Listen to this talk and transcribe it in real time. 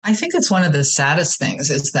I think it's one of the saddest things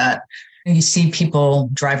is that you see people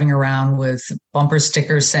driving around with bumper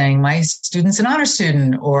stickers saying, my student's an honor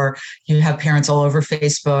student, or you have parents all over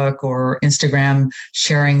Facebook or Instagram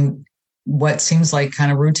sharing what seems like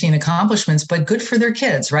kind of routine accomplishments, but good for their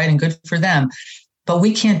kids, right? And good for them. But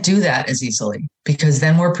we can't do that as easily because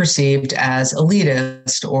then we're perceived as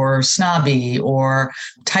elitist or snobby or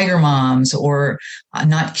tiger moms or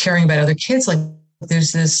not caring about other kids. Like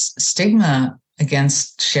there's this stigma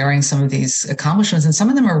against sharing some of these accomplishments. And some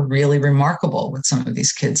of them are really remarkable, what some of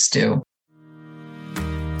these kids do.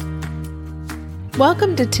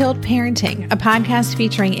 Welcome to Tilt Parenting, a podcast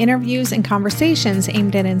featuring interviews and conversations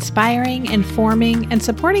aimed at inspiring, informing, and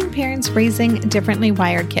supporting parents raising differently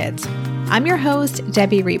wired kids. I'm your host,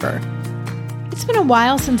 Debbie Reber. It's been a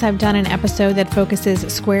while since I've done an episode that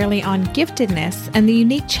focuses squarely on giftedness and the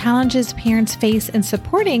unique challenges parents face in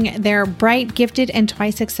supporting their bright, gifted, and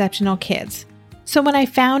twice exceptional kids. So when I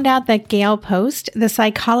found out that Gail Post, the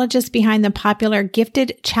psychologist behind the popular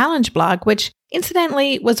Gifted Challenge blog, which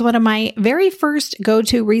incidentally was one of my very first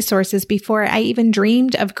go-to resources before I even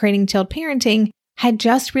dreamed of creating Tilt Parenting, had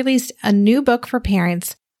just released a new book for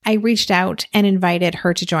parents, I reached out and invited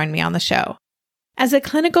her to join me on the show. As a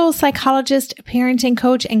clinical psychologist, parenting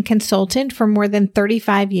coach, and consultant for more than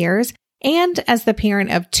 35 years, and as the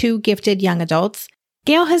parent of 2 gifted young adults,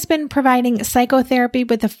 Gail has been providing psychotherapy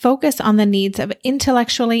with a focus on the needs of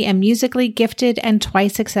intellectually and musically gifted and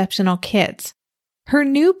twice exceptional kids. Her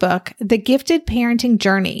new book, The Gifted Parenting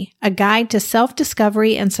Journey, a guide to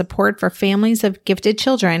self-discovery and support for families of gifted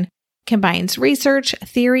children, combines research,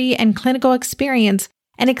 theory, and clinical experience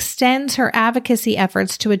and extends her advocacy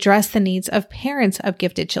efforts to address the needs of parents of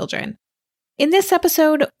gifted children. In this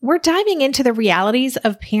episode, we're diving into the realities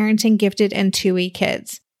of parenting gifted and 2E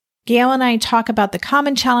kids. Gail and I talk about the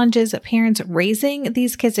common challenges parents raising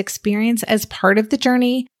these kids experience as part of the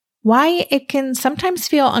journey, why it can sometimes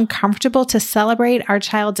feel uncomfortable to celebrate our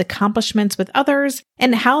child's accomplishments with others,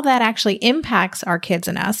 and how that actually impacts our kids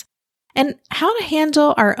and us, and how to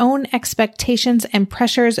handle our own expectations and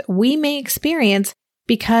pressures we may experience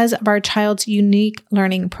because of our child's unique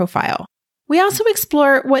learning profile. We also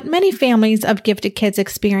explore what many families of gifted kids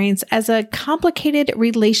experience as a complicated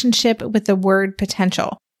relationship with the word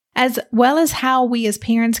potential, as well as how we as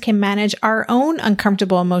parents can manage our own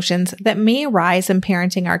uncomfortable emotions that may arise in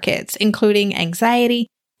parenting our kids, including anxiety,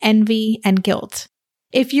 envy, and guilt.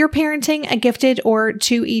 If you're parenting a gifted or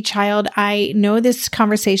 2E child, I know this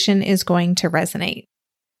conversation is going to resonate.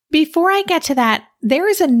 Before I get to that, there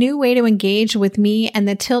is a new way to engage with me and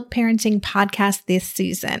the Tilt Parenting podcast this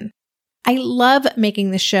season. I love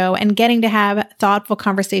making the show and getting to have thoughtful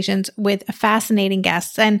conversations with fascinating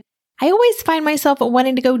guests, and I always find myself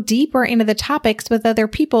wanting to go deeper into the topics with other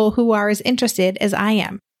people who are as interested as I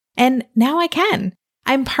am. And now I can.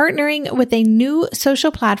 I'm partnering with a new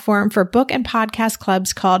social platform for book and podcast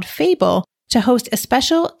clubs called Fable to host a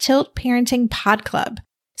special Tilt Parenting Pod Club.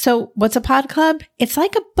 So what's a pod club? It's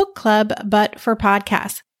like a book club, but for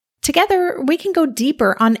podcasts. Together, we can go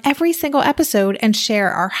deeper on every single episode and share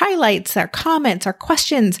our highlights, our comments, our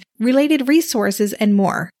questions, related resources, and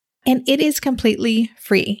more. And it is completely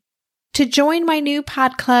free. To join my new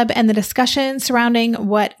pod club and the discussion surrounding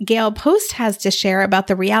what Gail Post has to share about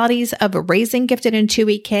the realities of raising gifted and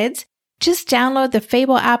 2E kids, just download the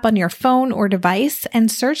Fable app on your phone or device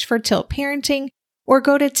and search for Tilt Parenting, or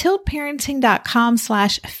go to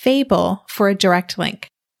tiltparenting.com/fable for a direct link.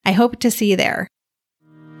 I hope to see you there.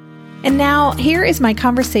 And now, here is my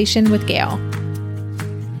conversation with Gail.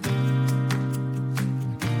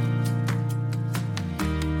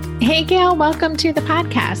 Hey, Gail, welcome to the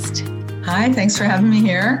podcast. Hi, thanks for having me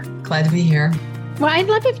here. Glad to be here. Well, I'd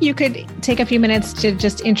love if you could take a few minutes to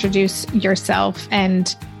just introduce yourself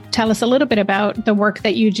and tell us a little bit about the work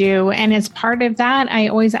that you do. And as part of that, I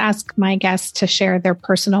always ask my guests to share their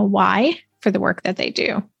personal why for the work that they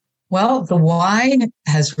do. Well, the why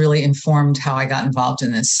has really informed how I got involved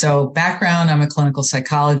in this. So background, I'm a clinical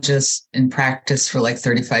psychologist in practice for like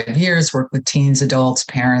 35 years, work with teens, adults,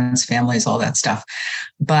 parents, families, all that stuff.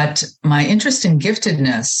 But my interest in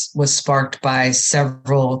giftedness was sparked by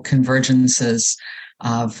several convergences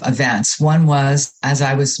of events. One was, as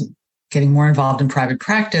I was getting more involved in private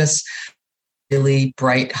practice, really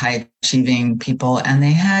bright, high-achieving people, and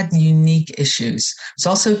they had unique issues. I was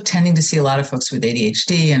also tending to see a lot of folks with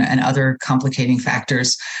ADHD and other complicating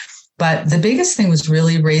factors. But the biggest thing was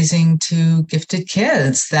really raising 2 gifted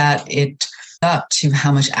kids, that it up to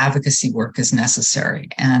how much advocacy work is necessary.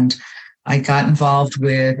 And I got involved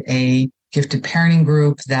with a gifted parenting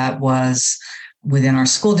group that was within our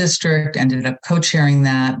school district, ended up co-chairing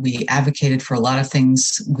that. We advocated for a lot of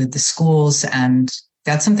things with the schools and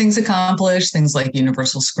got some things accomplished, things like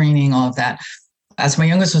universal screening, all of that. As my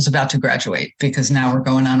youngest was about to graduate, because now we're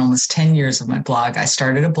going on almost 10 years of my blog, I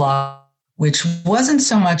started a blog, which wasn't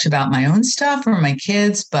so much about my own stuff or my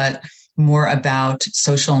kids, but more about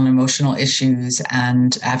social and emotional issues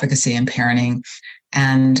and advocacy and parenting.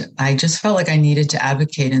 And I just felt like I needed to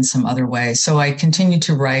advocate in some other way. So I continued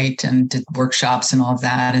to write and did workshops and all of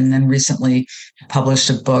that. And then recently published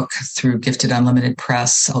a book through Gifted Unlimited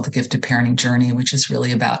Press called The Gifted Parenting Journey, which is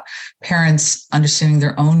really about parents understanding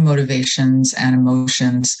their own motivations and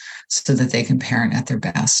emotions so that they can parent at their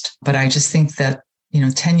best. But I just think that,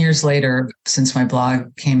 10 years later, since my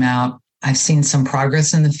blog came out, I've seen some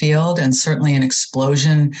progress in the field and certainly an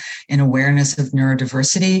explosion in awareness of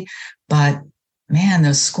neurodiversity. But man,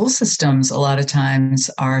 those school systems a lot of times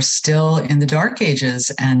are still in the dark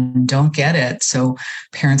ages and don't get it. So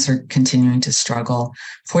parents are continuing to struggle.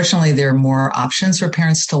 Fortunately, there are more options for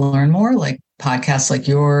parents to learn more, like podcasts like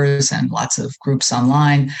yours and lots of groups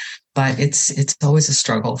online. But it's always a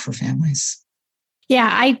struggle for families. Yeah,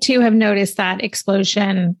 I too have noticed that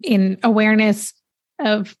explosion in awareness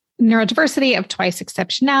of neurodiversity, of twice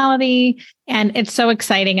exceptionality. And it's so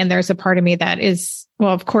exciting. And there's a part of me that is,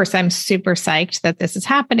 well, of course, I'm super psyched that this is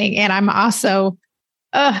happening. And I'm also,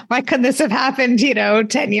 why couldn't this have happened,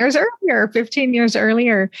 10 years earlier, 15 years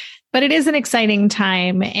earlier? But it is an exciting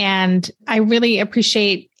time. And I really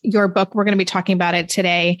appreciate your book. We're going to be talking about it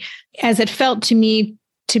today, as it felt to me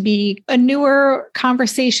to be a newer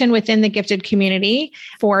conversation within the gifted community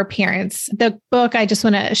for parents. The book I just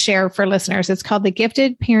want to share for listeners, it's called The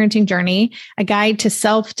Gifted Parenting Journey, a guide to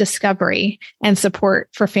self-discovery and support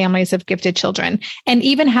for families of gifted children. And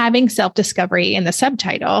even having self-discovery in the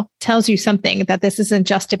subtitle tells you something, that this isn't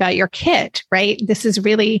just about your kid, right? This is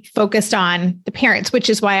really focused on the parents, which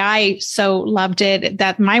is why I so loved it,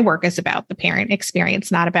 that my work is about the parent experience,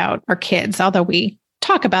 not about our kids, although we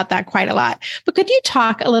talk about that quite a lot. But could you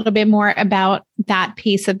talk a little bit more about that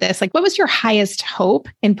piece of this? Like, what was your highest hope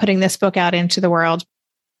in putting this book out into the world?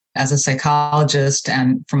 As a psychologist,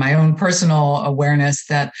 and from my own personal awareness,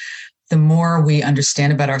 that the more we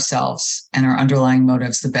understand about ourselves and our underlying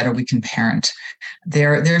motives, the better we can parent.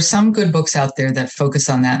 There are some good books out there that focus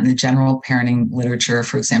on that in the general parenting literature.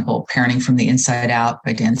 For example, Parenting from the Inside Out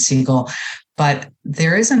by Dan Siegel. But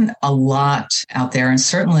there isn't a lot out there, and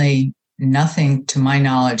certainly nothing to my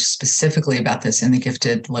knowledge specifically about this in the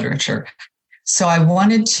gifted literature. So I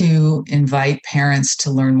wanted to invite parents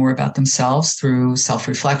to learn more about themselves through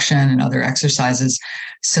self-reflection and other exercises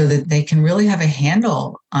so that they can really have a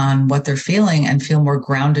handle on what they're feeling and feel more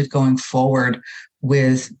grounded going forward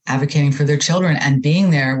with advocating for their children and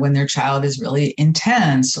being there when their child is really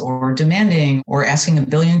intense or demanding or asking a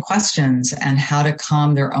billion questions, and how to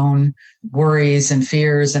calm their own worries and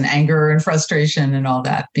fears and anger and frustration and all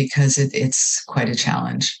that, because it's quite a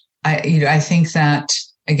challenge. I think that,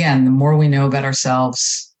 again, the more we know about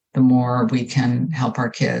ourselves, the more we can help our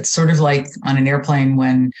kids. Sort of like on an airplane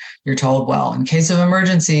when you're told, well, in case of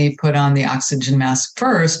emergency, put on the oxygen mask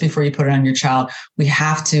first before you put it on your child. We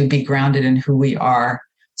have to be grounded in who we are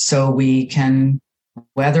so we can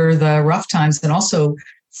weather the rough times and also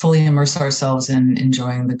fully immerse ourselves in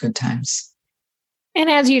enjoying the good times. And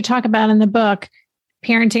as you talk about in the book,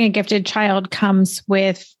 parenting a gifted child comes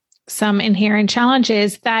with some inherent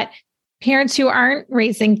challenges that parents who aren't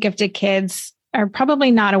raising gifted kids are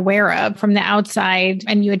probably not aware of from the outside.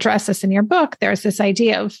 And you address this in your book. There's this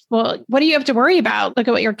idea of, well, what do you have to worry about? Look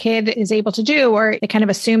at what your kid is able to do. Or they kind of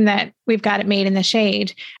assume that we've got it made in the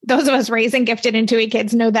shade. Those of us raising gifted and TUI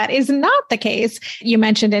kids know that is not the case. You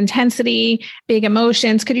mentioned intensity, big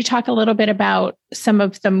emotions. Could you talk a little bit about some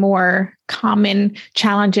of the more common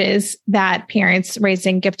challenges that parents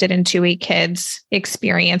raising gifted and TUI kids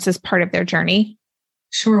experience as part of their journey?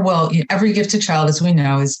 Sure. Well, every gifted child, as we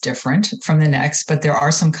know, is different from the next, but there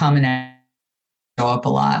are some common show up a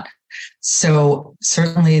lot. So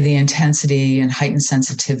certainly the intensity and heightened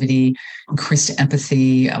sensitivity, increased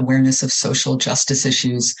empathy, awareness of social justice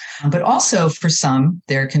issues. But also for some,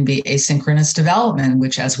 there can be asynchronous development,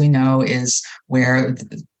 which, as we know, is where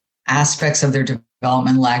aspects of their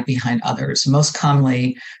development lag behind others. Most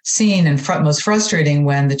commonly seen and most frustrating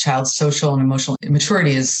when the child's social and emotional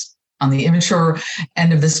immaturity is on the immature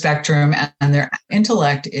end of the spectrum, and their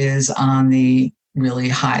intellect is on the really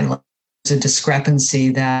high level. There's a discrepancy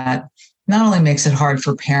that not only makes it hard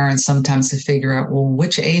for parents sometimes to figure out, well,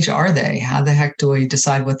 which age are they? How the heck do I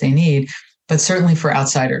decide what they need? But certainly for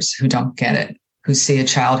outsiders who don't get it, who see a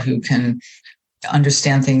child who can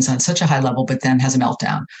understand things on such a high level, but then has a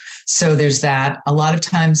meltdown. So there's that. A lot of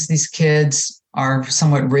times these kids are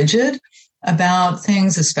somewhat rigid about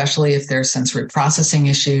things, especially if there's sensory processing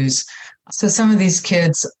issues. So some of these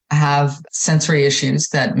kids have sensory issues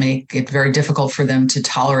that make it very difficult for them to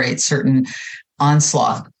tolerate certain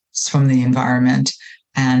onslaughts from the environment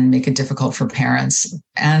and make it difficult for parents.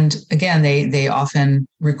 And again, they often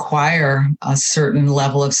require a certain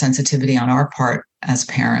level of sensitivity on our part as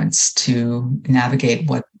parents to navigate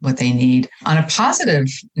what they need. On a positive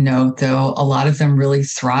note, though, a lot of them really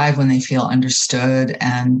thrive when they feel understood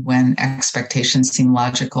and when expectations seem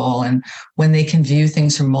logical and when they can view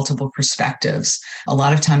things from multiple perspectives. A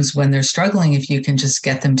lot of times when they're struggling, if you can just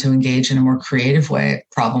get them to engage in a more creative way,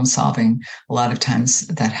 problem solving, a lot of times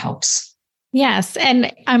that helps. Yes.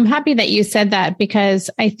 And I'm happy that you said that because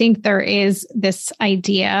I think there is this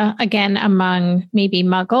idea, again, among maybe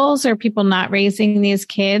muggles or people not raising these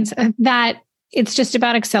kids, that it's just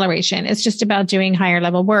about acceleration. It's just about doing higher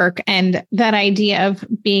level work. And that idea of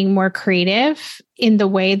being more creative in the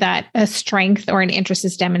way that a strength or an interest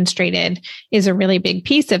is demonstrated is a really big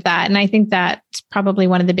piece of that. And I think that's probably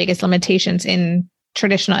one of the biggest limitations in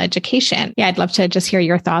traditional education. Yeah, I'd love to just hear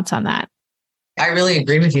your thoughts on that. I really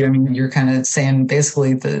agree with you. I mean, you're kind of saying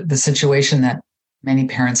basically the situation that many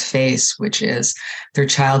parents face, which is their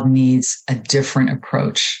child needs a different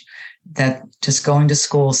approach, that just going to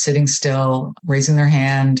school, sitting still, raising their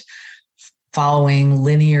hand, following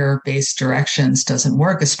linear based directions doesn't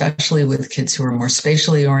work, especially with kids who are more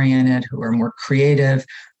spatially oriented, who are more creative,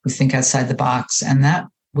 who think outside the box. And that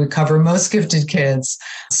we cover most gifted kids.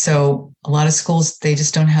 So a lot of schools, they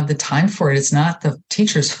just don't have the time for it. It's not the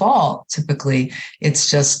teacher's fault. Typically, it's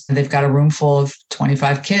just they've got a room full of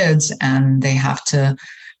 25 kids and they have to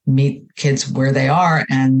meet kids where they are.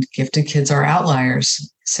 And gifted kids are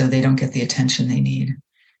outliers, so they don't get the attention they need.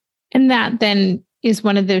 And that then is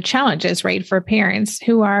one of the challenges, right, for parents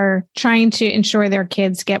who are trying to ensure their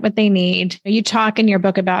kids get what they need. You talk in your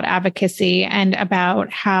book about advocacy and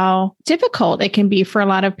about how difficult it can be for a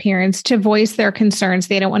lot of parents to voice their concerns.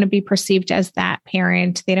 They don't want to be perceived as that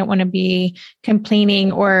parent. They don't want to be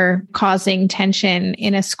complaining or causing tension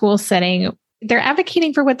in a school setting. They're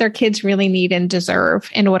advocating for what their kids really need and deserve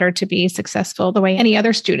in order to be successful the way any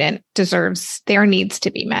other student deserves their needs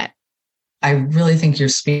to be met. I really think you're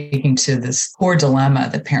speaking to this core dilemma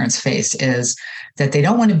that parents face, is that they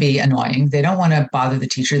don't want to be annoying. They don't want to bother the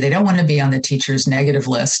teacher. They don't want to be on the teacher's negative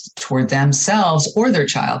list toward themselves or their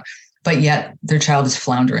child, but yet their child is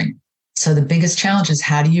floundering. So the biggest challenge is,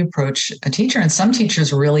 how do you approach a teacher? And some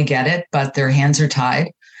teachers really get it, but their hands are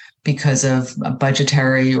tied because of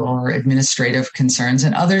budgetary or administrative concerns,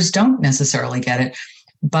 and others don't necessarily get it.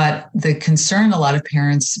 But the concern a lot of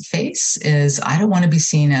parents face is, I don't want to be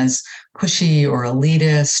seen as pushy or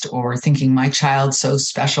elitist or thinking my child's so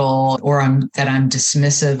special, or that I'm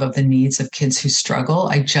dismissive of the needs of kids who struggle.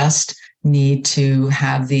 I just need to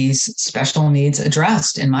have these special needs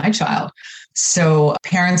addressed in my child. So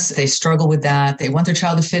parents, they struggle with that. They want their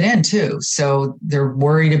child to fit in too. So they're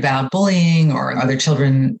worried about bullying, or are their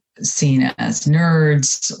children seen as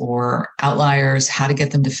nerds or outliers, how to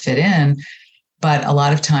get them to fit in. But a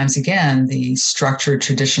lot of times, again, the structured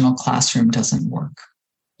traditional classroom doesn't work.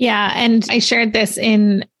 Yeah. And I shared this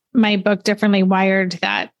in my book, Differently Wired,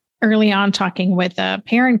 that early on, talking with a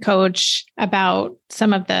parent coach about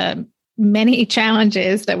some of the many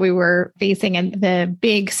challenges that we were facing and the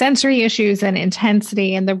big sensory issues and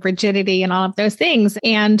intensity and the rigidity and all of those things.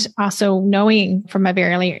 And also knowing from a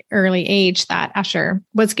very early age that Asher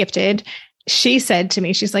was gifted. She said to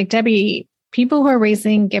me, she's like, Debbie, people who are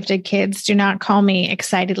raising gifted kids do not call me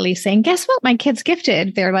excitedly saying, guess what? My kid's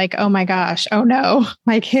gifted. They're like, oh my gosh, oh no,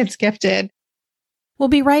 my kid's gifted. We'll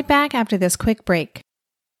be right back after this quick break.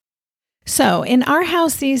 So in our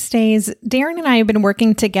house these days, Darren and I have been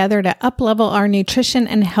working together to up-level our nutrition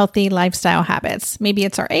and healthy lifestyle habits. Maybe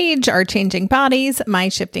it's our age, our changing bodies, my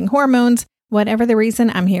shifting hormones. Whatever the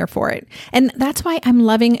reason, I'm here for it. And that's why I'm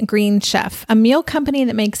loving Green Chef, a meal company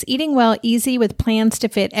that makes eating well easy with plans to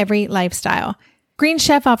fit every lifestyle. Green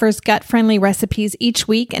Chef offers gut-friendly recipes each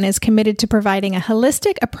week and is committed to providing a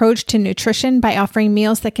holistic approach to nutrition by offering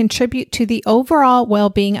meals that contribute to the overall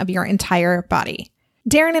well-being of your entire body.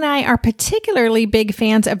 Darren and I are particularly big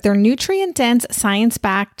fans of their nutrient-dense,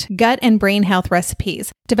 science-backed gut and brain health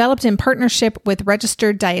recipes, developed in partnership with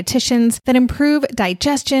registered dietitians that improve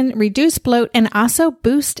digestion, reduce bloat, and also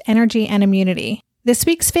boost energy and immunity. This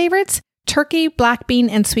week's favorites: turkey, black bean,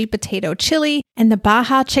 and sweet potato chili, and the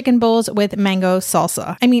Baja chicken bowls with mango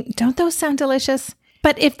salsa. I mean, don't those sound delicious?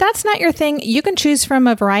 But if that's not your thing, you can choose from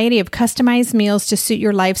a variety of customized meals to suit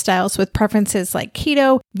your lifestyles with preferences like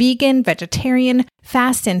keto, vegan, vegetarian,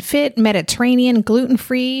 fast and fit, Mediterranean,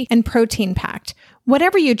 gluten-free, and protein-packed.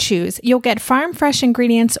 Whatever you choose, you'll get farm-fresh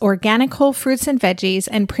ingredients, organic whole fruits and veggies,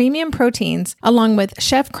 and premium proteins, along with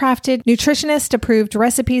chef-crafted, nutritionist-approved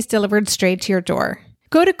recipes delivered straight to your door.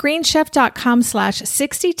 Go to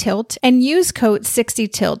greenchef.com/60tilt and use code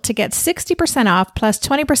 60tilt to get 60% off plus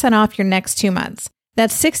 20% off your next 2 months.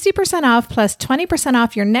 That's 60% off plus 20%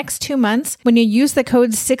 off your next 2 months when you use the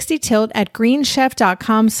code 60tilt at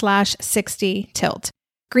greenchef.com/60tilt.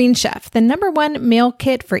 Green Chef, the #1 meal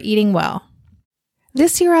kit for eating well.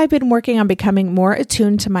 This year, I've been working on becoming more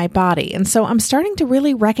attuned to my body, and so I'm starting to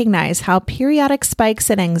really recognize how periodic spikes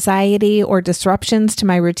in anxiety or disruptions to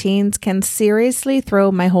my routines can seriously throw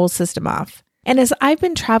my whole system off. And as I've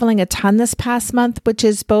been traveling a ton this past month, which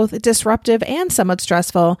is both disruptive and somewhat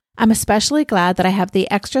stressful, I'm especially glad that I have the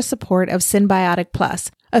extra support of Synbiotic Plus,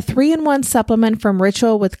 a 3-in-1 supplement from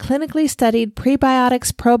Ritual with clinically studied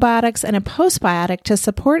prebiotics, probiotics, and a postbiotic to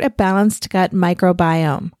support a balanced gut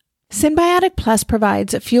microbiome. Synbiotic Plus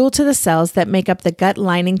provides fuel to the cells that make up the gut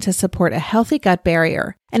lining to support a healthy gut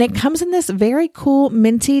barrier. And it comes in this very cool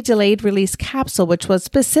minty delayed release capsule, which was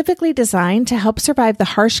specifically designed to help survive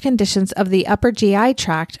the harsh conditions of the upper GI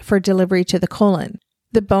tract for delivery to the colon.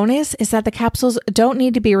 The bonus is that the capsules don't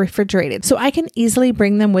need to be refrigerated, so I can easily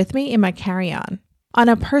bring them with me in my carry-on. On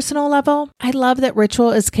a personal level, I love that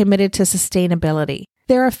Ritual is committed to sustainability.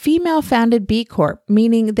 They're a female-founded B Corp,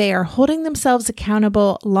 meaning they are holding themselves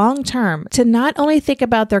accountable long-term to not only think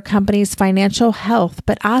about their company's financial health,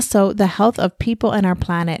 but also the health of people and our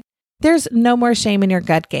planet. There's no more shame in your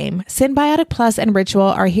gut game. Synbiotic Plus and Ritual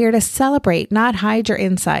are here to celebrate, not hide your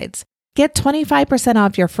insides. Get 25%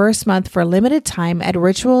 off your first month for a limited time at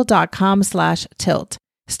ritual.com/tilt.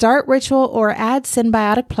 Start Ritual or add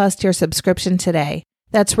Synbiotic Plus to your subscription today.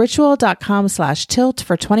 That's ritual.com/tilt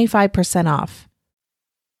for 25% off.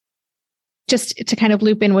 Just to kind of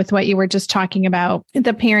loop in with what you were just talking about,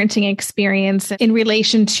 the parenting experience in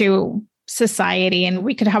relation to society, and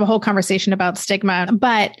we could have a whole conversation about stigma,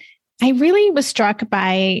 but I really was struck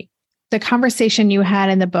by the conversation you had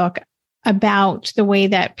in the book about the way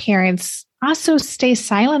that parents also stay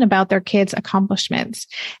silent about their kids' accomplishments.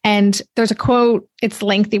 And there's a quote, it's a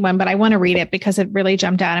lengthy one, but I want to read it because it really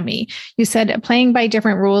jumped out at me. You said, playing by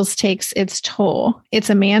different rules takes its toll. It's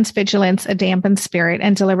a man's vigilance, a dampened spirit,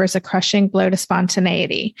 and delivers a crushing blow to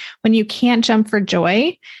spontaneity. When you can't jump for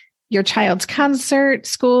joy, your child's concert,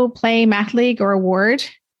 school, play, math league, or award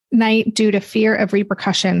night due to fear of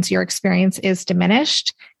repercussions, your experience is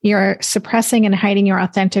diminished. You're suppressing and hiding your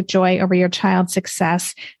authentic joy over your child's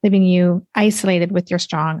success, leaving you isolated with your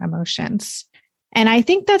strong emotions. And I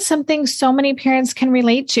think that's something so many parents can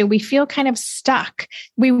relate to. We feel kind of stuck.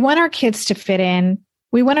 We want our kids to fit in.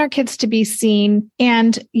 We want our kids to be seen.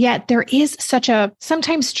 And yet there is such a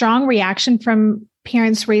sometimes strong reaction from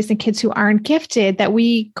parents raising kids who aren't gifted that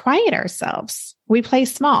we quiet ourselves. We play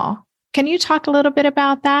small. Can you talk a little bit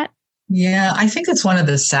about that? Yeah, I think it's one of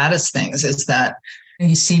the saddest things is that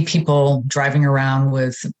you see people driving around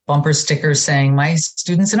with bumper stickers saying, my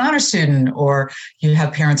student's an honor student, or you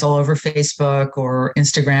have parents all over Facebook or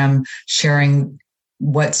Instagram sharing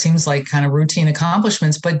what seems like kind of routine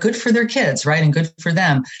accomplishments, but good for their kids, right? And good for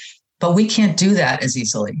them. But we can't do that as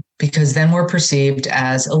easily because then we're perceived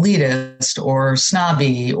as elitist or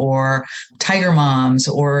snobby or tiger moms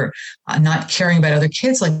or not caring about other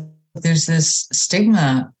kids. Like there's this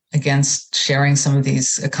stigma against sharing some of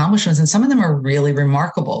these accomplishments. And some of them are really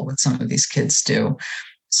remarkable, what some of these kids do.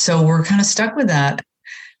 So we're kind of stuck with that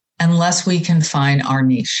unless we can find our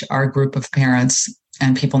niche, our group of parents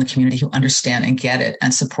and people in the community who understand and get it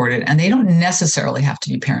and support it. And they don't necessarily have to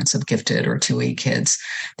be parents of gifted or 2E kids.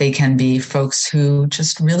 They can be folks who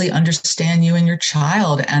just really understand you and your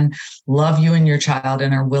child and love you and your child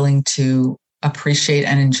and are willing to appreciate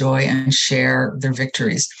and enjoy and share their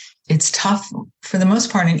victories. It's tough for the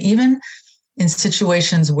most part. And even in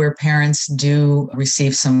situations where parents do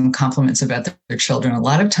receive some compliments about their children, a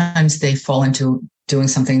lot of times they fall into doing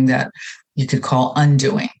something that you could call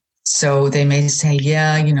undoing. So they may say,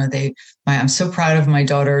 yeah, I'm so proud of my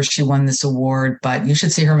daughter. She won this award, but you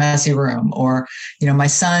should see her messy room. Or, my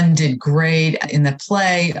son did great in the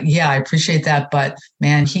play. Yeah, I appreciate that. But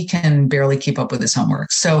man, he can barely keep up with his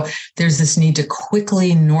homework. So there's this need to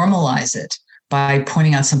quickly normalize it by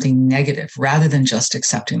pointing out something negative rather than just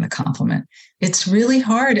accepting the compliment. It's really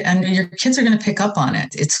hard, and your kids are going to pick up on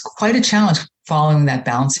it. It's quite a challenge following that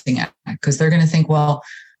balancing act because they're going to think, well,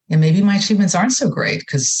 maybe my achievements aren't so great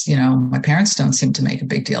because, my parents don't seem to make a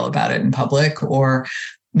big deal about it in public, or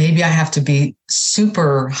maybe I have to be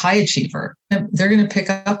super high achiever. They're going to pick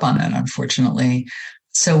up on it, unfortunately.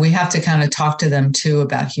 So we have to kind of talk to them too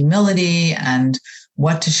about humility and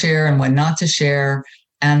what to share and what not to share.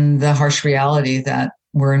 and the harsh reality that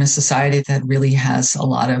we're in a society that really has a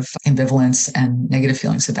lot of ambivalence and negative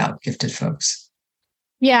feelings about gifted folks.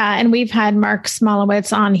 Yeah. And we've had Mark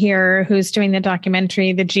Smolowitz on here, who's doing the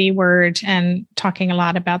documentary, The G Word, and talking a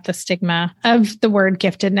lot about the stigma of the word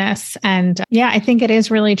giftedness. And yeah, I think it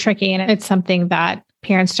is really tricky. And it's something that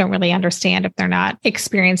parents don't really understand if they're not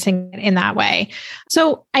experiencing it in that way.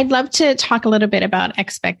 So I'd love to talk a little bit about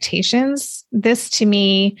expectations. This to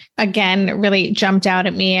me, again, really jumped out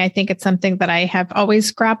at me. I think it's something that I have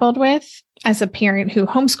always grappled with as a parent who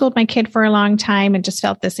homeschooled my kid for a long time and just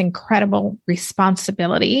felt this incredible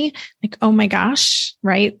responsibility. Like, oh my gosh,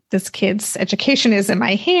 right? This kid's education is in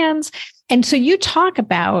my hands. And so you talk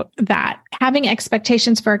about that, having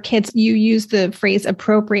expectations for our kids. You use the phrase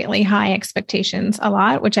appropriately high expectations a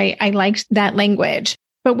lot, which I liked that language.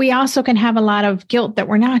 But we also can have a lot of guilt that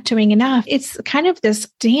we're not doing enough. It's kind of this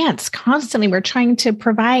dance constantly. We're trying to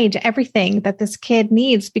provide everything that this kid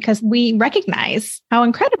needs because we recognize how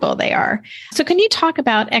incredible they are. So can you talk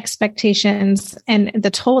about expectations and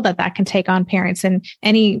the toll that that can take on parents and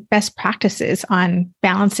any best practices on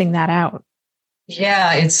balancing that out?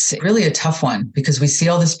 Yeah, it's really a tough one because we see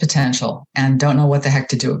all this potential and don't know what the heck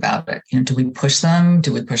to do about it. Do we push them?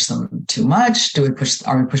 Do we push them too much? Are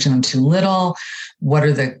we pushing them too little? What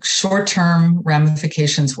are the short-term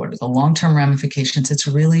ramifications? What are the long-term ramifications? It's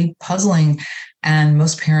really puzzling. And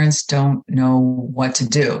most parents don't know what to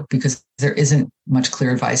do because there isn't much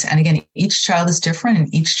clear advice. And again, each child is different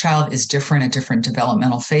and each child is different at different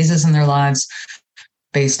developmental phases in their lives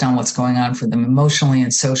based on what's going on for them emotionally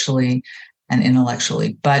and socially and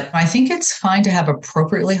intellectually. But I think it's fine to have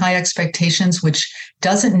appropriately high expectations, which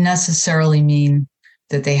doesn't necessarily mean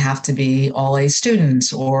that they have to be all A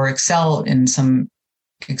students or excel in some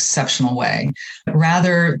exceptional way, but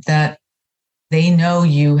rather that they know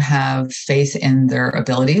you have faith in their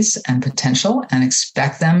abilities and potential and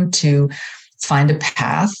expect them to find a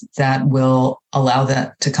path that will allow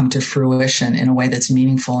that to come to fruition in a way that's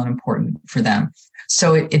meaningful and important for them.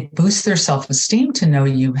 So it boosts their self-esteem to know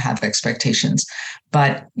you have expectations,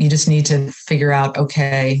 but you just need to figure out,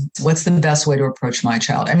 okay, what's the best way to approach my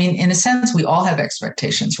child? I mean, in a sense, we all have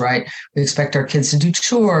expectations, right? We expect our kids to do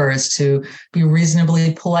chores, to be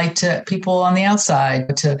reasonably polite to people on the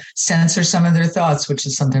outside, to censor some of their thoughts, which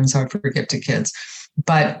is sometimes hard for gifted kids.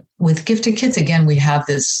 But with gifted kids, again, we have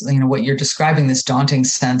this, what you're describing, this daunting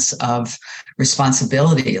sense of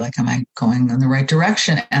responsibility. Like, am I going in the right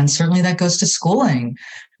direction? And certainly that goes to schooling.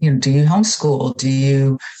 Do you homeschool? Do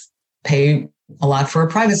you pay a lot for a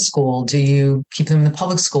private school? Do you keep them in the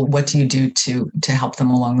public school? What do you do to help them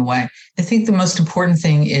along the way? I think the most important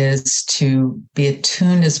thing is to be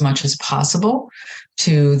attuned as much as possible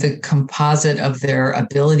to the composite of their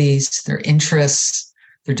abilities, their interests,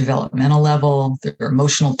 their developmental level, their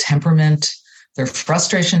emotional temperament, their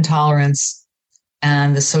frustration tolerance,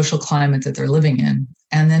 and the social climate that they're living in.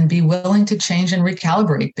 And then be willing to change and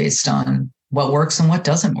recalibrate based on what works and what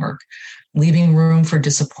doesn't work, leaving room for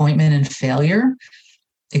disappointment and failure,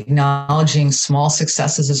 acknowledging small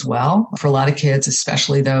successes as well. For a lot of kids,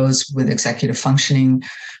 especially those with executive functioning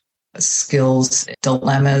skills,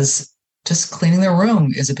 dilemmas, just cleaning their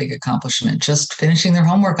room is a big accomplishment. Just finishing their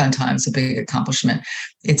homework on time is a big accomplishment.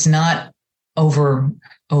 It's not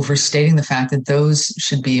overstating the fact that those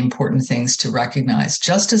should be important things to recognize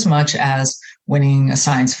just as much as winning a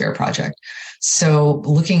science fair project. So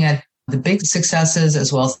looking at the big successes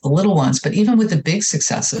as well as the little ones, but even with the big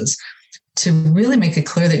successes, to really make it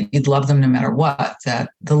clear that you'd love them no matter what,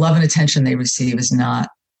 that the love and attention they receive is not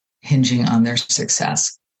hinging on their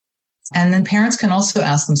success. And then parents can also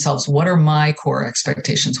ask themselves, what are my core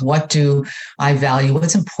expectations? What do I value?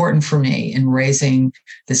 What's important for me in raising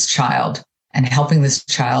this child and helping this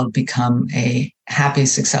child become a happy,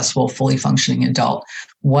 successful, fully functioning adult?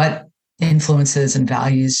 What influences and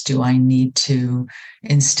values do I need to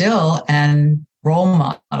instill and role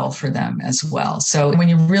model for them as well? So when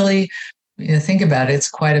you really think about it, it's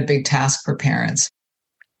quite a big task for parents.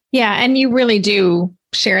 Yeah. And you really do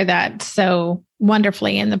share that so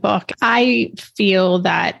wonderfully in the book. I feel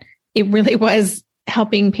that it really was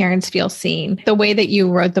helping parents feel seen. The way that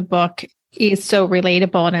you wrote the book is so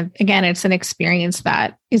relatable. And again, it's an experience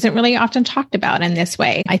that isn't really often talked about in this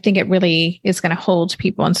way. I think it really is going to hold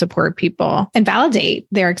people and support people and validate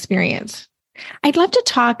their experience. I'd love to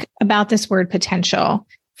talk about this word potential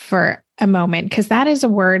for a moment, because that is a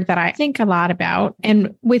word that I think a lot about.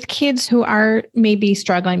 And with kids who are maybe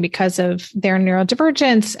struggling because of their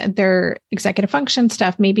neurodivergence, their executive function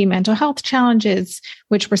stuff, maybe mental health challenges,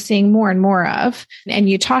 which we're seeing more and more of. And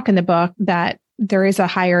you talk in the book that there is a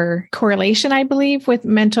higher correlation, I believe, with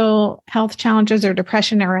mental health challenges or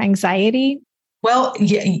depression or anxiety. Well,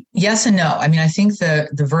 yes and no. I mean, I think the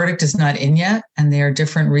verdict is not in yet, and there are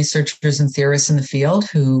different researchers and theorists in the field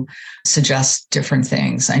who suggest different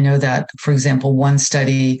things. I know that, for example, one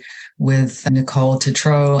study with Nicole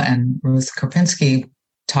Tetreault and Ruth Karpinski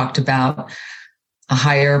talked about a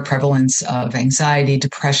higher prevalence of anxiety,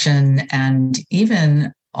 depression, and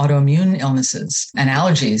even autoimmune illnesses and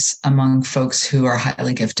allergies among folks who are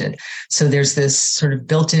highly gifted. So there's this sort of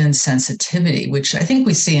built-in sensitivity, which I think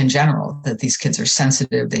we see in general, that these kids are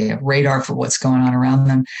sensitive. They have radar for what's going on around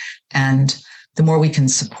them. And the more we can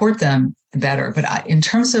support them, the better. But in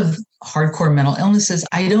terms of hardcore mental illnesses,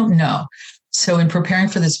 I don't know. So in preparing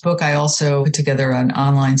for this book, I also put together an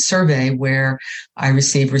online survey where I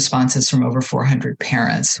received responses from over 400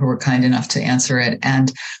 parents who were kind enough to answer it.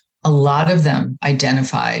 And a lot of them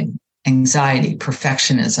identified anxiety,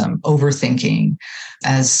 perfectionism, overthinking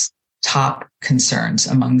as top concerns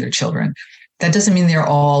among their children. That doesn't mean they're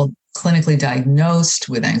all clinically diagnosed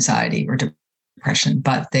with anxiety or depression,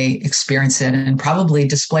 but they experience it and probably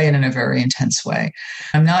display it in a very intense way.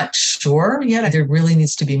 I'm not sure yet. There really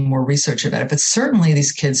needs to be more research about it, but certainly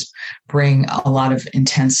these kids bring a lot of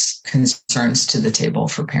intense concerns to the table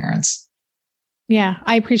for parents. Yeah,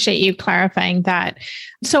 I appreciate you clarifying that.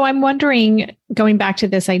 So I'm wondering, going back to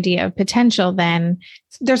this idea of potential, then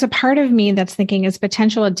there's a part of me that's thinking, is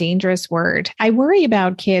potential a dangerous word? I worry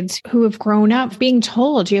about kids who have grown up being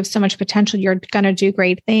told you have so much potential, you're going to do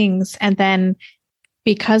great things. And then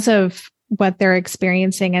because of what they're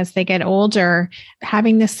experiencing as they get older,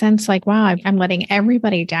 having this sense like, wow, I'm letting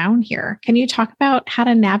everybody down here. Can you talk about how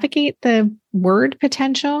to navigate the word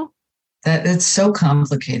potential? That it's so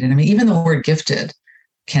complicated. I mean, even the word gifted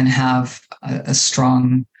can have a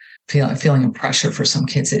strong feeling of pressure for some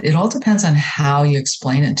kids. It all depends on how you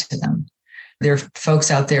explain it to them. There are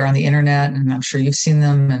folks out there on the internet, and I'm sure you've seen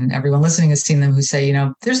them, and everyone listening has seen them, who say,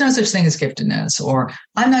 there's no such thing as giftedness, or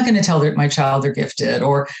I'm not going to tell my child they're gifted,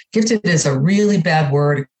 or gifted is a really bad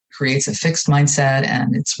word, it creates a fixed mindset,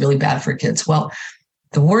 and it's really bad for kids. Well,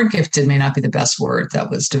 the word gifted may not be the best word that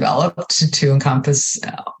was developed to encompass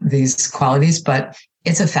these qualities, but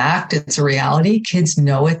it's a fact. It's a reality. Kids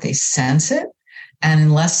know it. They sense it. And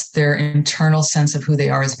unless their internal sense of who they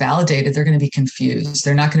are is validated, they're going to be confused.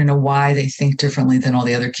 They're not going to know why they think differently than all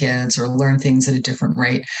the other kids or learn things at a different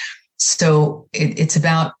rate. So it's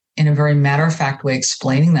about, in a very matter-of-fact way,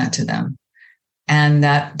 explaining that to them. And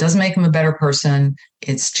that doesn't make them a better person.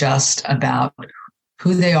 It's just about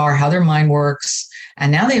who they are, how their mind works.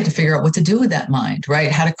 And now they have to figure out what to do with that mind,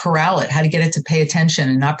 right? How to corral it, how to get it to pay attention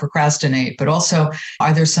and not procrastinate. But also,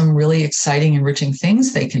 are there some really exciting, enriching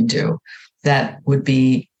things they can do that would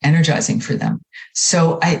be energizing for them?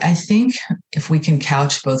 So I think if we can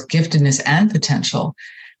couch both giftedness and potential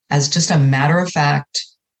as just a matter-of-fact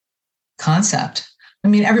concept. I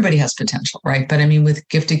mean, everybody has potential, right? But I mean, with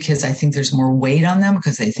gifted kids, I think there's more weight on them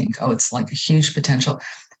because they think, oh, it's like a huge potential.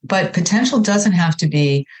 But potential doesn't have to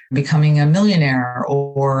be becoming a millionaire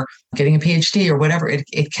or getting a PhD or whatever.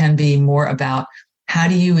 It can be more about how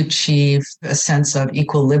do you achieve a sense of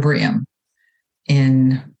equilibrium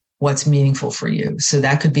in what's meaningful for you. So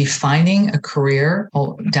that could be finding a career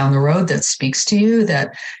down the road that speaks to you,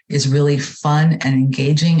 that is really fun and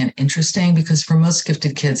engaging and interesting, because for most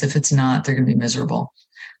gifted kids, if it's not, they're going to be miserable.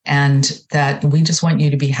 And that we just want you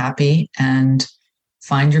to be happy and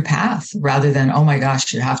find your path rather than, oh my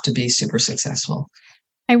gosh, you have to be super successful.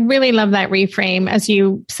 I really love that reframe. As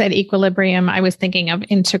you said, equilibrium, I was thinking of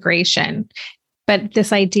integration, but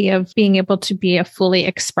this idea of being able to be a fully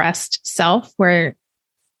expressed self where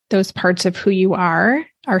those parts of who you are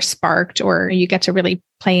sparked, or you get to really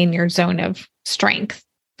play in your zone of strength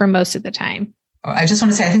for most of the time. I just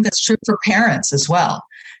want to say, I think that's true for parents as well,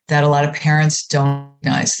 that a lot of parents don't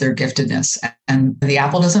recognize their giftedness. And the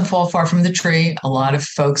apple doesn't fall far from the tree. A lot of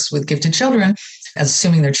folks with gifted children,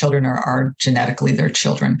 assuming their children are genetically their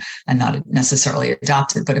children and not necessarily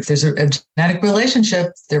adopted. But if there's a genetic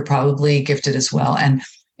relationship, they're probably gifted as well. And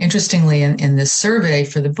interestingly, in this survey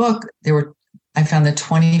for the book, I found that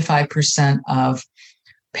 25% of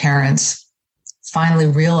parents finally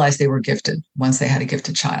realized they were gifted once they had a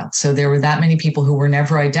gifted child. So there were that many people who were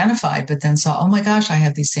never identified, but then saw, oh my gosh, I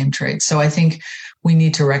have these same traits. So I think we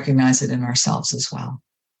need to recognize it in ourselves as well.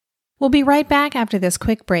 We'll be right back after this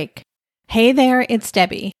quick break. Hey there, it's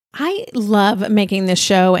Debbie. I love making this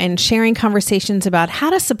show and sharing conversations about how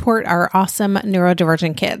to support our awesome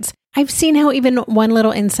neurodivergent kids. I've seen how even one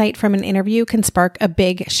little insight from an interview can spark a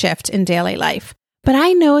big shift in daily life. But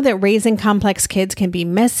I know that raising complex kids can be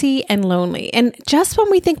messy and lonely. And just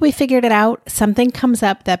when we think we figured it out, something comes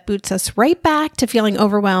up that boots us right back to feeling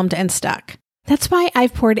overwhelmed and stuck. That's why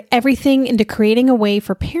I've poured everything into creating a way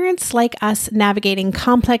for parents like us navigating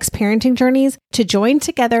complex parenting journeys to join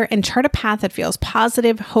together and chart a path that feels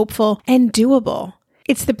positive, hopeful, and doable.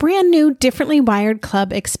 It's the brand new Differently Wired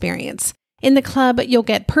Club experience. In the club, you'll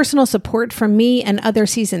get personal support from me and other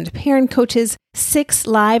seasoned parent coaches, 6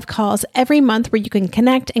 live calls every month where you can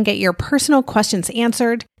connect and get your personal questions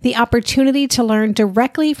answered, the opportunity to learn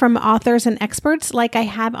directly from authors and experts like I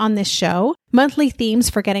have on this show, monthly themes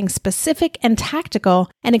for getting specific and tactical,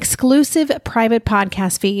 an exclusive private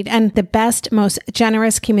podcast feed, and the best, most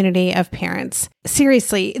generous community of parents.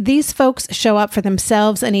 Seriously, these folks show up for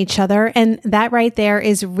themselves and each other, and that right there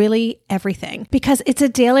is really everything, because it's a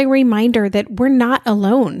daily reminder that we're not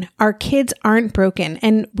alone. Our kids aren't broken,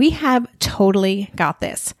 and we have totally got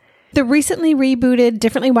this. The recently rebooted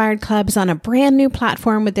Differently Wired Club is on a brand new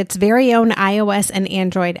platform with its very own iOS and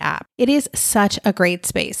Android app. It is such a great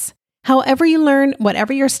space. However you learn,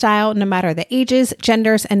 whatever your style, no matter the ages,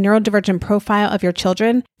 genders, and neurodivergent profile of your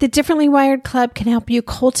children, the Differently Wired Club can help you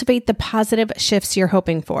cultivate the positive shifts you're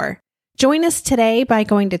hoping for. Join us today by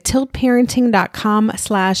going to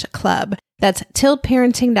tiltparenting.com/club. That's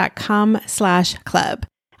tiltparenting.com/club.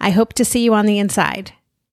 I hope to see you on the inside.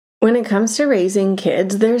 When it comes to raising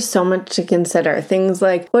kids, there's so much to consider. Things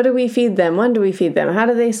like, what do we feed them? When do we feed them? How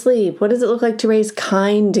do they sleep? What does it look like to raise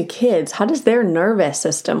kind kids? How does their nervous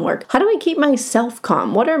system work? How do I keep myself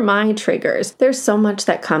calm? What are my triggers? There's so much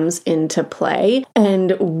that comes into play,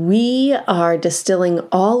 and we are distilling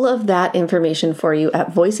all of that information for you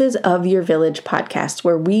at Voices of Your Village podcast,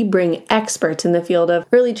 where we bring experts in the field of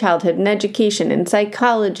early childhood and education and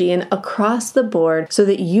psychology and across the board so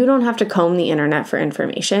that you don't have to comb the internet for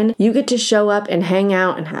information. You get to show up and hang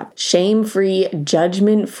out and have shame-free,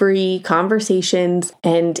 judgment-free conversations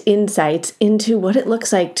and insights into what it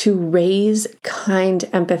looks like to raise kind,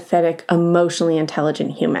 empathetic, emotionally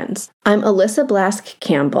intelligent humans. I'm Alyssa Blask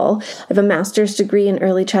Campbell. I have a master's degree in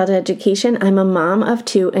early childhood education. I'm a mom of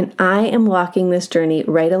 2, and I am walking this journey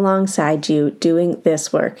right alongside you doing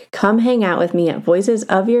this work. Come hang out with me at Voices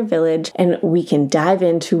of Your Village, and we can dive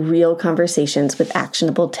into real conversations with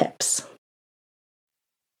actionable tips.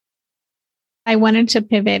 I wanted to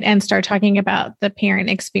pivot and start talking about the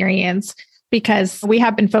parent experience because we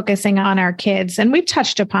have been focusing on our kids and we've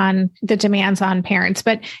touched upon the demands on parents,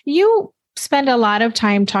 but you spend a lot of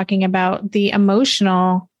time talking about the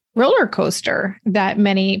emotional roller coaster that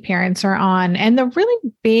many parents are on and the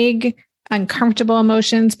really big uncomfortable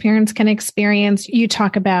emotions parents can experience. You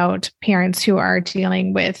talk about parents who are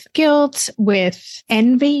dealing with guilt, with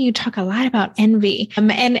envy. You talk a lot about envy.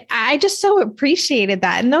 And I just so appreciated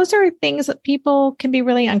that. And those are things that people can be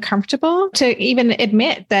really uncomfortable to even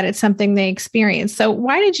admit that it's something they experience. So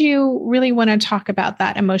why did you really want to talk about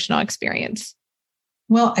that emotional experience?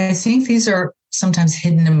 Well, I think these are sometimes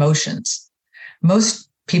hidden emotions. Most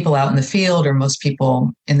people out in the field or most people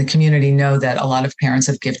in the community know that a lot of parents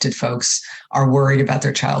of gifted folks are worried about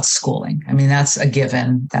their child's schooling. I mean, that's a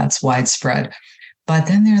given, that's widespread. But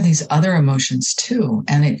then there are these other emotions too.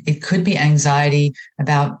 And it could be anxiety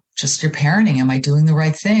about just your parenting. Am I doing the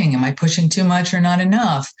right thing? Am I pushing too much or not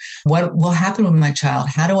enough? What will happen with my child?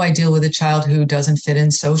 How do I deal with a child who doesn't fit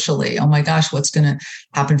in socially? Oh my gosh, what's going to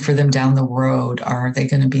happen for them down the road? Are they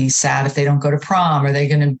going to be sad if they don't go to prom? Are they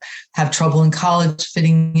going to have trouble in college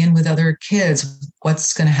fitting in with other kids?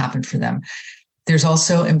 What's going to happen for them? There's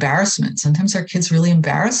also embarrassment. Sometimes our kids really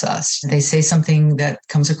embarrass us. They say something that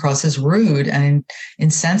comes across as rude and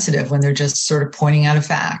insensitive when they're just sort of pointing out a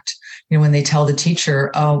fact. You know, when they tell the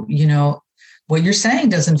teacher, oh, you know, what you're saying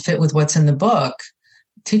doesn't fit with what's in the book.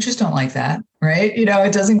 Teachers don't like that, right? You know,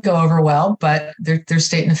 it doesn't go over well, but they're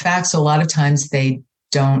stating the facts. So a lot of times they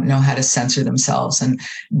don't know how to censor themselves and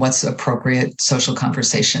what's appropriate social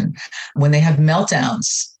conversation. When they have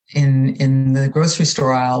meltdowns in the grocery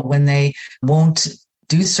store aisle, when they won't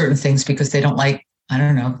do certain things because they don't like, I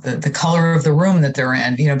don't know, the color of the room that they're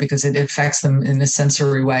in, you know, because it affects them in a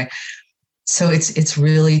sensory way. So it's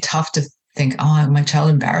really tough to think, oh, my child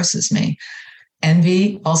embarrasses me.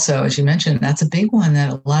 Envy also, as you mentioned, that's a big one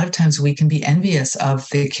that a lot of times we can be envious of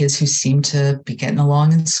the kids who seem to be getting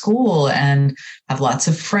along in school and have lots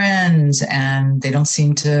of friends, and they don't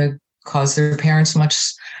seem to cause their parents much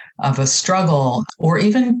of a struggle, or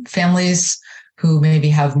even families who maybe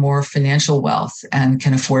have more financial wealth and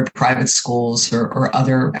can afford private schools or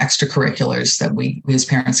other extracurriculars that we as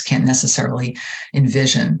parents can't necessarily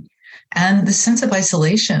envision. And the sense of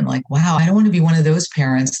isolation, like, wow, I don't want to be one of those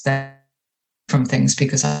parents that from things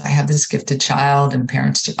because I have this gifted child and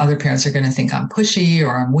other parents are going to think I'm pushy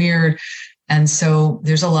or I'm weird. And so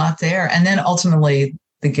there's a lot there. And then ultimately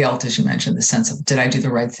the guilt, as you mentioned, the sense of, did I do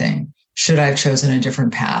the right thing? should I have chosen a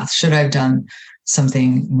different path? Should I have done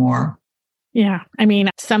something more? Yeah. I mean,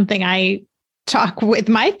 something I talk with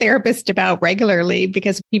my therapist about regularly,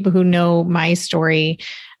 because people who know my story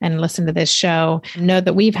and listen to this show know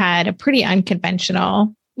that we've had a pretty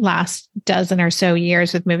unconventional last dozen or so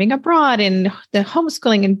years with moving abroad and the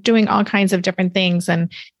homeschooling and doing all kinds of different things.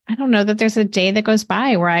 And I don't know that there's a day that goes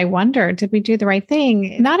by where I wonder, did we do the right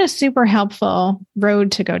thing? Not a super helpful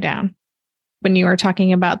road to go down. When you were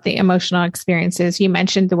talking about the emotional experiences, you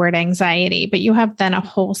mentioned the word anxiety, but you have then a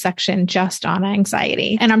whole section just on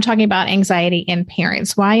anxiety. And I'm talking about anxiety in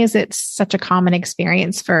parents. Why is it such a common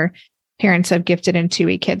experience for parents of gifted and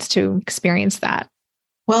 2E kids to experience that?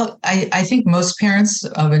 Well, I think most parents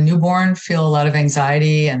of a newborn feel a lot of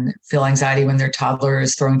anxiety and feel anxiety when their toddler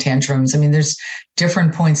is throwing tantrums. I mean, there's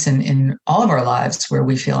different points in all of our lives where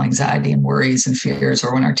we feel anxiety and worries and fears,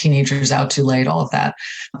 or when our teenager's out too late, all of that.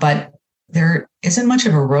 But there isn't much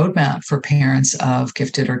of a roadmap for parents of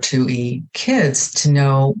gifted or 2E kids to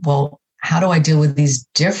know, well, how do I deal with these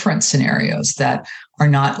different scenarios that are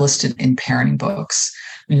not listed in parenting books?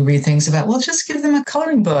 You read things about, well, just give them a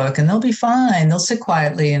coloring book and they'll be fine. They'll sit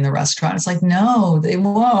quietly in the restaurant. It's like, no, they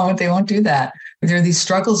won't. They won't do that. There are these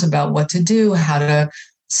struggles about what to do, how to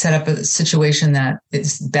set up a situation that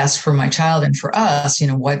is best for my child and for us.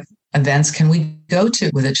 What events can we go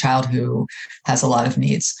to with a child who has a lot of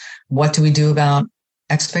needs? What do we do about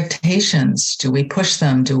expectations? Do we push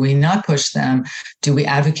them? Do we not push them? Do we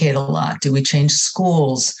advocate a lot? Do we change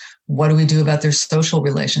schools? What do we do about their social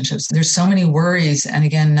relationships? There's so many worries. And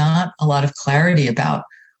again, not a lot of clarity about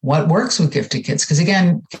what works with gifted kids. Because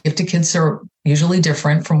again, gifted kids are usually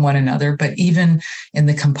different from one another, but even in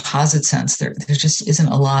the composite sense, there just isn't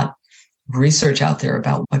a lot of research out there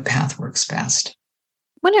about what path works best.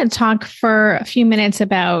 I want to talk for a few minutes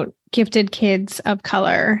about gifted kids of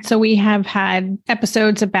color. So we have had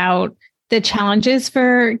episodes about the challenges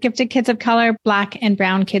for gifted kids of color, Black and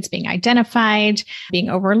brown kids being identified, being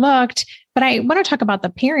overlooked. But I want to talk about the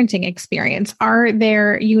parenting experience. Are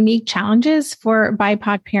there unique challenges for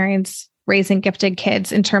BIPOC parents raising gifted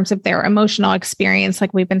kids in terms of their emotional experience,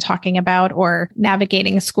 like we've been talking about, or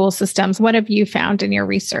navigating school systems? What have you found in your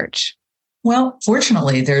research? Well,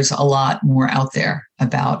 fortunately, there's a lot more out there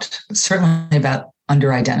certainly about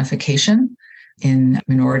under-identification in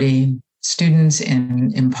minority students,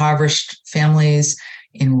 in impoverished families,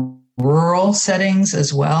 in rural settings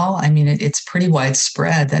as well. I mean, it's pretty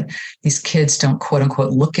widespread that these kids don't, quote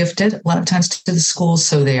unquote, look gifted a lot of times to the schools,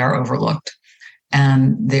 so they are overlooked.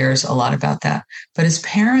 And there's a lot about that. But as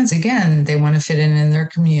parents, again, they want to fit in their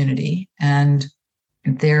community, and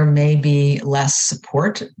there may be less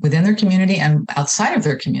support within their community and outside of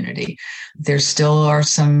their community. There still are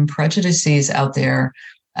some prejudices out there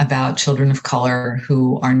about children of color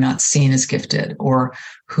who are not seen as gifted or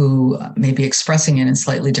who may be expressing it in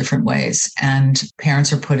slightly different ways. And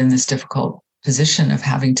parents are put in this difficult position of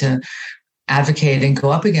having to advocate and go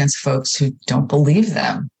up against folks who don't believe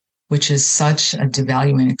them, which is such a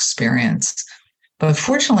devaluing experience. But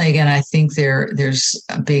fortunately, again, I think there's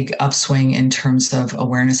a big upswing in terms of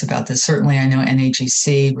awareness about this. Certainly, I know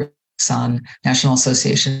NAGC works on, National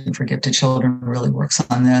Association for Gifted Children really works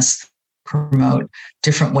on this, promote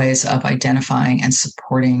different ways of identifying and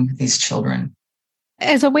supporting these children.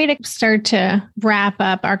 As a way to start to wrap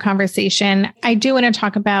up our conversation, I do want to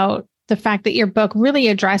talk about the fact that your book really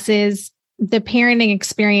addresses the parenting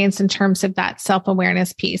experience in terms of that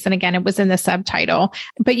self-awareness piece. And again, it was in the subtitle,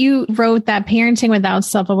 but you wrote that parenting without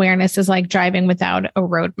self-awareness is like driving without a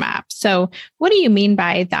roadmap. So what do you mean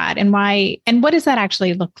by that? And why, and what does that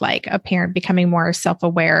actually look like, a parent becoming more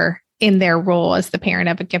self-aware in their role as the parent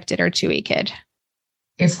of a gifted or 2E kid?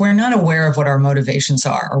 If we're not aware of what our motivations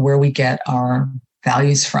are or where we get our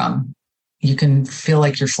values from, you can feel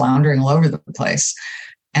like you're floundering all over the place.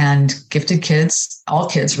 And gifted kids, all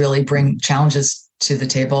kids really bring challenges to the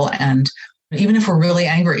table. And even if we're really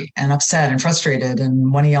angry and upset and frustrated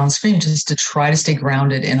and want to yell and scream, just to try to stay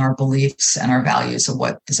grounded in our beliefs and our values of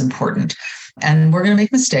what is important. And we're going to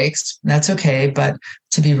make mistakes. That's okay. But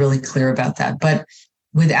to be really clear about that. But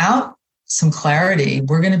without some clarity,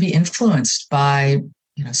 we're going to be influenced by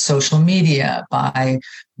social media, by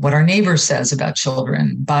what our neighbor says about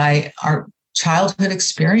children, by our childhood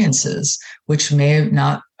experiences, which may have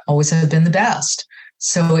not always have been the best.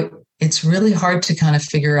 So it's really hard to kind of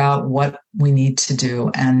figure out what we need to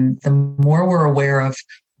do. And the more we're aware of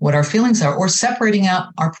what our feelings are, or separating out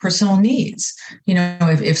our personal needs,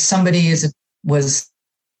 if somebody was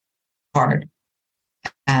hard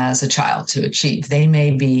as a child to achieve, they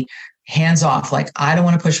may be hands off, like, I don't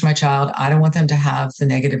want to push my child. I don't want them to have the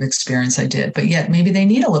negative experience I did, but yet maybe they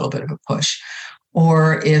need a little bit of a push.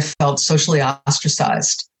 or if felt socially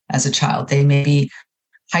ostracized as a child. They may be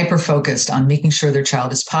hyper-focused on making sure their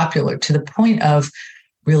child is popular to the point of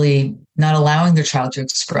really not allowing their child to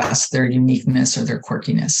express their uniqueness or their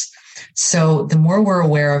quirkiness. So the more we're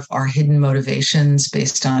aware of our hidden motivations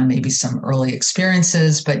based on maybe some early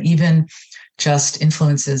experiences, but even just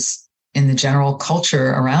influences in the general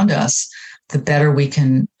culture around us, the better we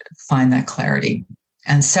can find that clarity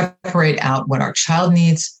and separate out what our child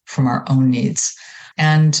needs from our own needs.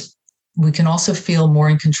 And we can also feel more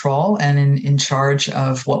in control and in charge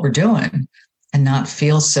of what we're doing and not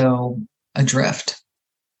feel so adrift.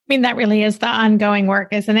 I mean, that really is the ongoing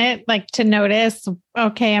work, isn't it? Like to notice,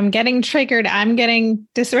 okay, I'm getting triggered. I'm getting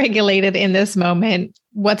dysregulated in this moment.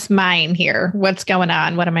 What's mine here? What's going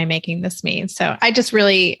on? What am I making this mean? So I just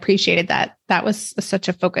really appreciated that. That was such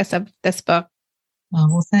a focus of this book. Oh,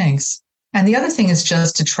 well, thanks. And the other thing is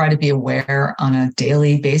just to try to be aware on a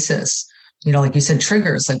daily basis. Like you said,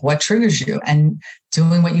 triggers, like what triggers you and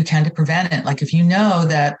doing what you can to prevent it. Like if you know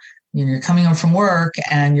that you're coming home from work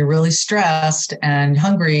and you're really stressed and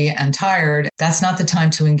hungry and tired, that's not the time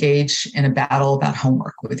to engage in a battle about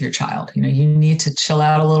homework with your child. You need to chill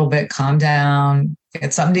out a little bit, calm down,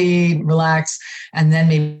 get something to eat, relax, and then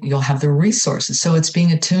maybe you'll have the resources. So it's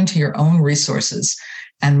being attuned to your own resources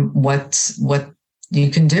and what you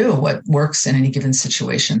can do, what works in any given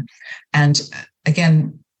situation. And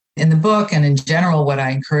again, in the book and in general, what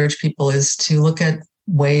I encourage people is to look at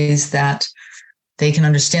ways that they can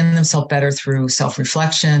understand themselves better through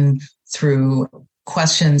self-reflection, through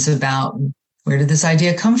questions about where did this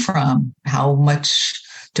idea come from? How much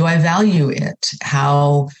do I value it?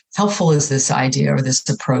 How helpful is this idea or this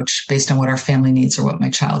approach based on what our family needs or what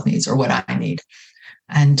my child needs or what I need?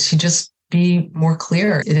 And to just be more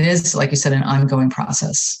clear. It is, like you said, an ongoing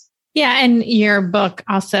process. Yeah. And your book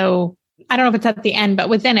also, I don't know if it's at the end, but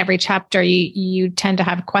within every chapter, you tend to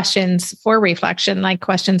have questions for reflection, like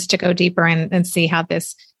questions to go deeper and see how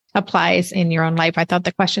this applies in your own life. I thought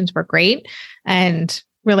the questions were great and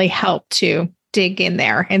really helped to dig in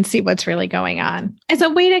there and see what's really going on. As a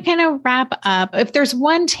way to kind of wrap up, if there's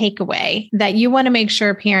one takeaway that you want to make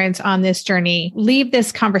sure parents on this journey leave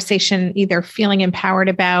this conversation either feeling empowered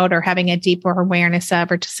about or having a deeper awareness of,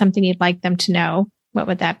 or just something you'd like them to know, what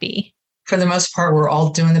would that be? For the most part, we're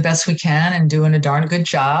all doing the best we can and doing a darn good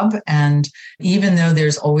job. And even though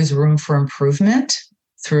there's always room for improvement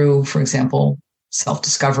through, for example,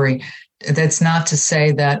 self-discovery, that's not to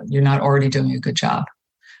say that you're not already doing a good job.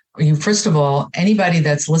 First of all, anybody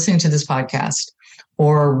that's listening to this podcast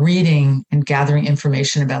or reading and gathering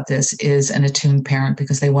information about this is an attuned parent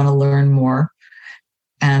because they want to learn more.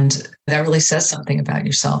 And that really says something about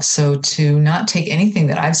yourself. So to not take anything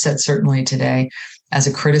that I've said, certainly today, as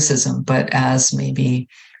a criticism, but as maybe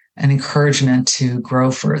an encouragement to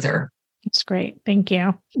grow further. That's great. Thank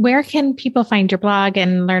you. Where can people find your blog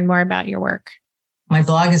and learn more about your work? My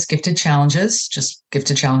blog is Gifted Challenges, just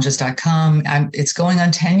giftedchallenges.com. It's going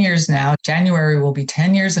on 10 years now. January will be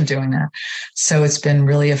 10 years of doing that. So it's been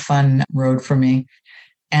really a fun road for me.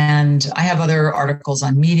 And I have other articles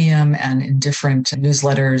on Medium and in different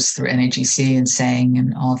newsletters through NAGC and Saying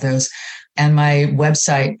and all of those. And my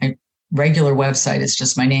website, my regular website is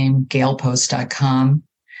just my name, gailpost.com.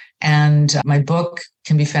 And my book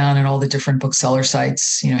can be found in all the different bookseller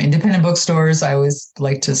sites, independent bookstores. I always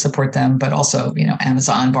like to support them, but also,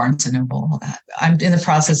 Amazon, Barnes and Noble, all that. I'm in the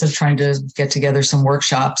process of trying to get together some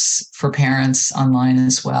workshops for parents online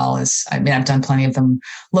as well as, I've done plenty of them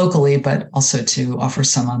locally, but also to offer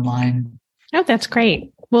some online. Oh, that's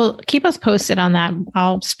great. Well, keep us posted on that.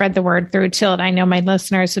 I'll spread the word through Tilt. I know my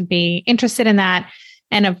listeners would be interested in that.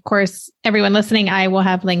 And of course, everyone listening, I will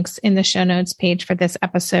have links in the show notes page for this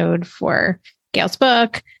episode for Gail's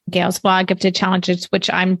book, Gail's blog, Gifted Challenges, which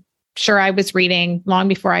I'm sure I was reading long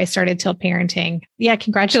before I started Tilt Parenting. Yeah,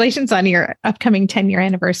 congratulations on your upcoming 10-year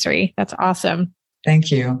anniversary. That's awesome.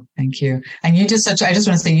 Thank you. Thank you. And I just want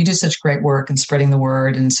to say you do such great work in spreading the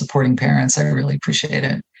word and supporting parents. I really appreciate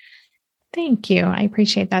it. Thank you. I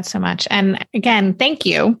appreciate that so much. And again, thank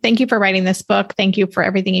you. Thank you for writing this book. Thank you for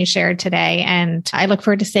everything you shared today. And I look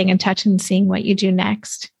forward to staying in touch and seeing what you do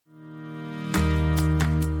next.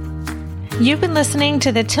 You've been listening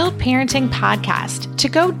to the Tilt Parenting Podcast. To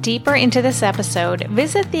go deeper into this episode,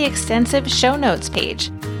 visit the extensive show notes page.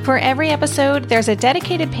 For every episode, there's a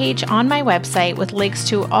dedicated page on my website with links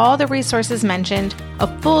to all the resources mentioned, a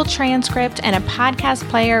full transcript, and a podcast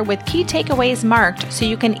player with key takeaways marked so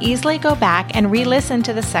you can easily go back and re-listen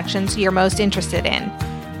to the sections you're most interested in.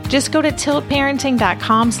 Just go to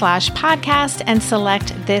tiltparenting.com/podcast and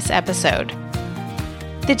select this episode.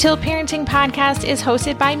 The Tilt Parenting Podcast is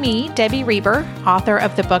hosted by me, Debbie Reber, author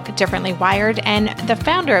of the book Differently Wired and the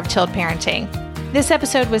founder of Tilt Parenting. This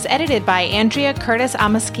episode was edited by Andrea Curtis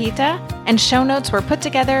Amasquita, and show notes were put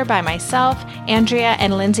together by myself, Andrea,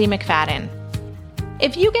 and Lindsay McFadden.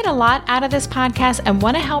 If you get a lot out of this podcast and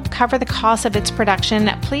want to help cover the cost of its production,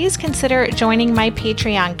 please consider joining my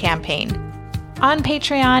Patreon campaign. On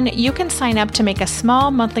Patreon, you can sign up to make a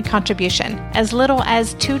small monthly contribution, as little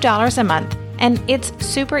as $2 a month, and it's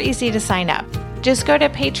super easy to sign up. Just go to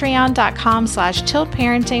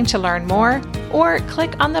patreon.com/tiltparenting to learn more, or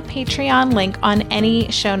click on the Patreon link on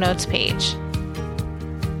any show notes page.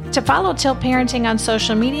 To follow Tilt Parenting on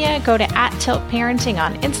social media, go to @TiltParenting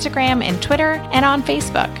on Instagram and Twitter and on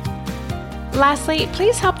Facebook. Lastly,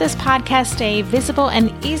 please help this podcast stay visible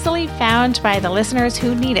and easily found by the listeners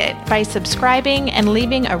who need it by subscribing and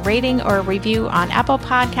leaving a rating or a review on Apple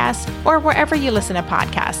Podcasts or wherever you listen to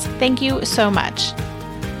podcasts. Thank you so much.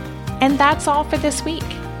 And that's all for this week.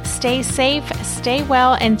 Stay safe, stay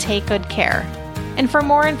well, and take good care. And for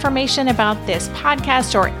more information about this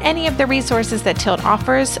podcast or any of the resources that Tilt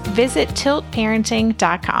offers, visit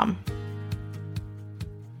tiltparenting.com.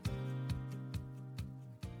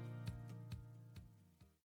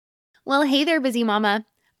 Well, hey there, busy mama.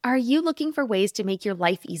 Are you looking for ways to make your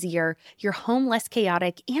life easier, your home less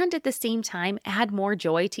chaotic, and at the same time add more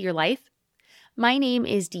joy to your life? My name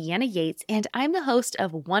is Deanna Yates, and I'm the host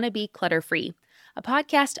of Wanna Be Clutter-Free, a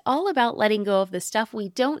podcast all about letting go of the stuff we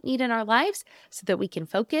don't need in our lives so that we can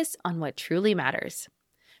focus on what truly matters.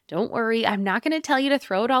 Don't worry, I'm not going to tell you to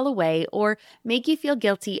throw it all away or make you feel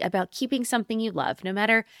guilty about keeping something you love, no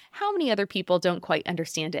matter how many other people don't quite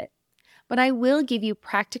understand it. But I will give you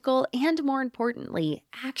practical and, more importantly,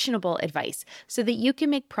 actionable advice so that you can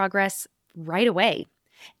make progress right away.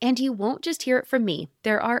 And you won't just hear it from me.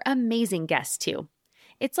 There are amazing guests too.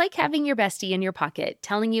 It's like having your bestie in your pocket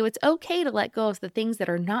telling you it's okay to let go of the things that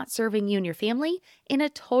are not serving you and your family in a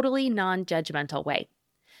totally non-judgmental way.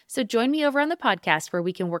 So join me over on the podcast where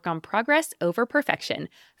we can work on progress over perfection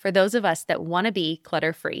for those of us that want to be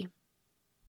clutter-free.